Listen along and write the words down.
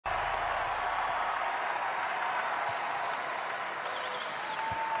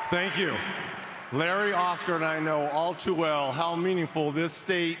Thank you. Larry, Oscar, and I know all too well how meaningful this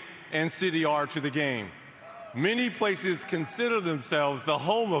state and city are to the game. Many places consider themselves the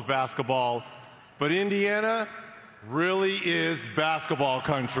home of basketball, but Indiana really is basketball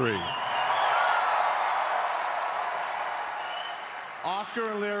country. Oscar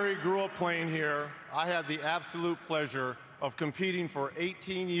and Larry grew up playing here. I had the absolute pleasure of competing for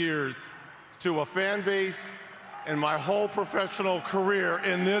 18 years to a fan base and my whole professional career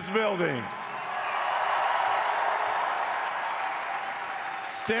in this building.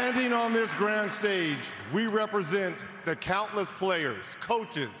 Standing on this grand stage, we represent the countless players,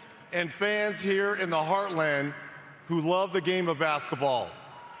 coaches, and fans here in the heartland who love the game of basketball.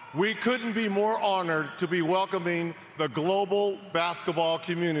 We couldn't be more honored to be welcoming the global basketball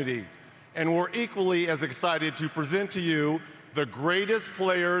community, and we're equally as excited to present to you the greatest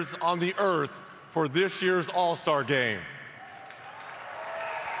players on the earth for this year's All-Star Game.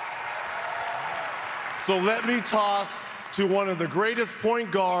 So let me toss to one of the greatest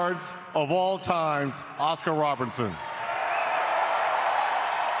point guards of all times, Oscar Robertson.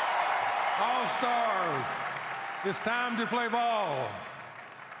 All-Stars, it's time to play ball.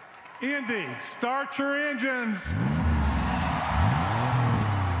 Indy, start your engines.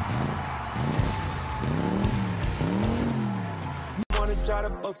 Wanna try to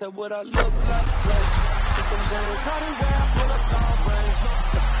boast at what I look like, Take them down, try to wear, I pull up all brains.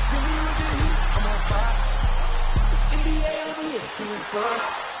 Jimmy with the heat, I'm on fire. It's NBA,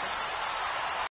 I'm a